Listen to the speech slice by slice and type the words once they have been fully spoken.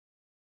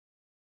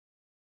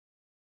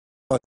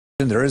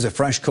There is a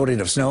fresh coating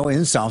of snow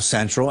in south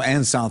central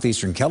and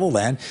southeastern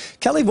Keloland.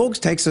 Kelly Volks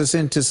takes us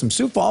into some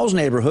Sioux Falls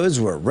neighborhoods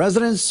where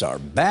residents are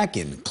back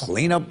in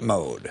cleanup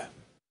mode.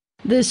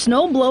 The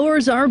snow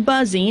blowers are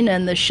buzzing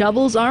and the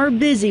shovels are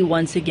busy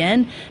once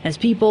again as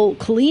people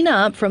clean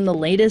up from the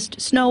latest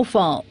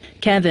snowfall.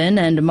 Kevin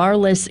and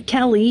Marlis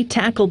Kelly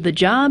tackled the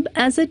job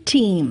as a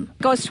team.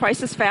 It goes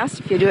twice as fast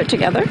if you do it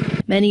together.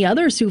 Many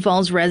other Sioux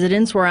Falls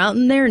residents were out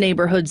in their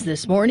neighborhoods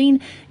this morning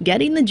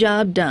getting the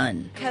job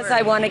done. Because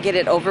I want to get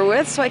it over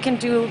with so I can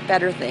do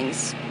better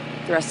things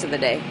the rest of the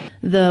day.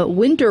 The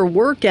winter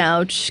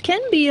workout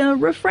can be a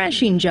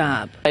refreshing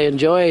job. I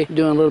enjoy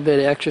doing a little bit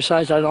of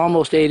exercise. I'm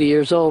almost 80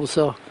 years old,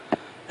 so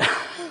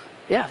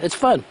yeah, it's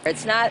fun.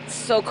 It's not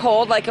so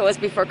cold like it was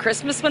before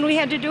Christmas when we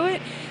had to do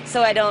it,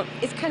 so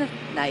it's kind of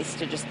nice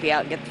to just be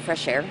out and get the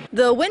fresh air.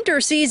 The winter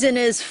season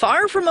is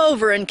far from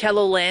over in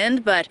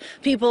Keloland, but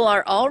people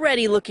are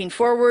already looking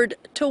forward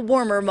to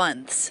warmer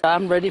months.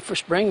 I'm ready for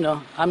spring,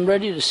 though. I'm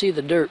ready to see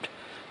the dirt,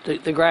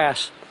 the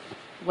grass.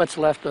 What's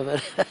left of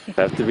it.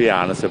 I have to be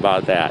honest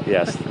about that,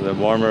 yes. The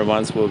warmer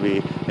months will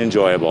be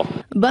enjoyable.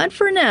 But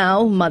for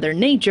now, Mother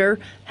Nature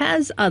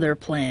has other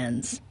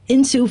plans.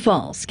 In Sioux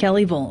Falls,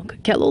 Kelly Volk,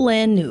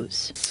 Keloland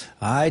News.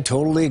 I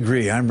totally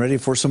agree. I'm ready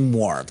for some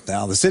warmth.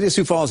 Now, the city of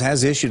Sioux Falls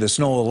has issued a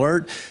snow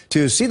alert.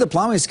 To see the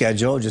plowing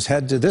schedule, just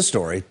head to this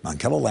story on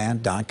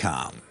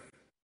Keloland.com.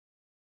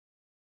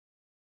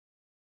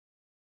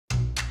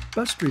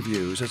 Best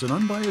Reviews is an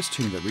unbiased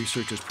team that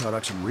researches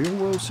products in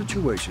real-world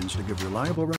situations to give reliable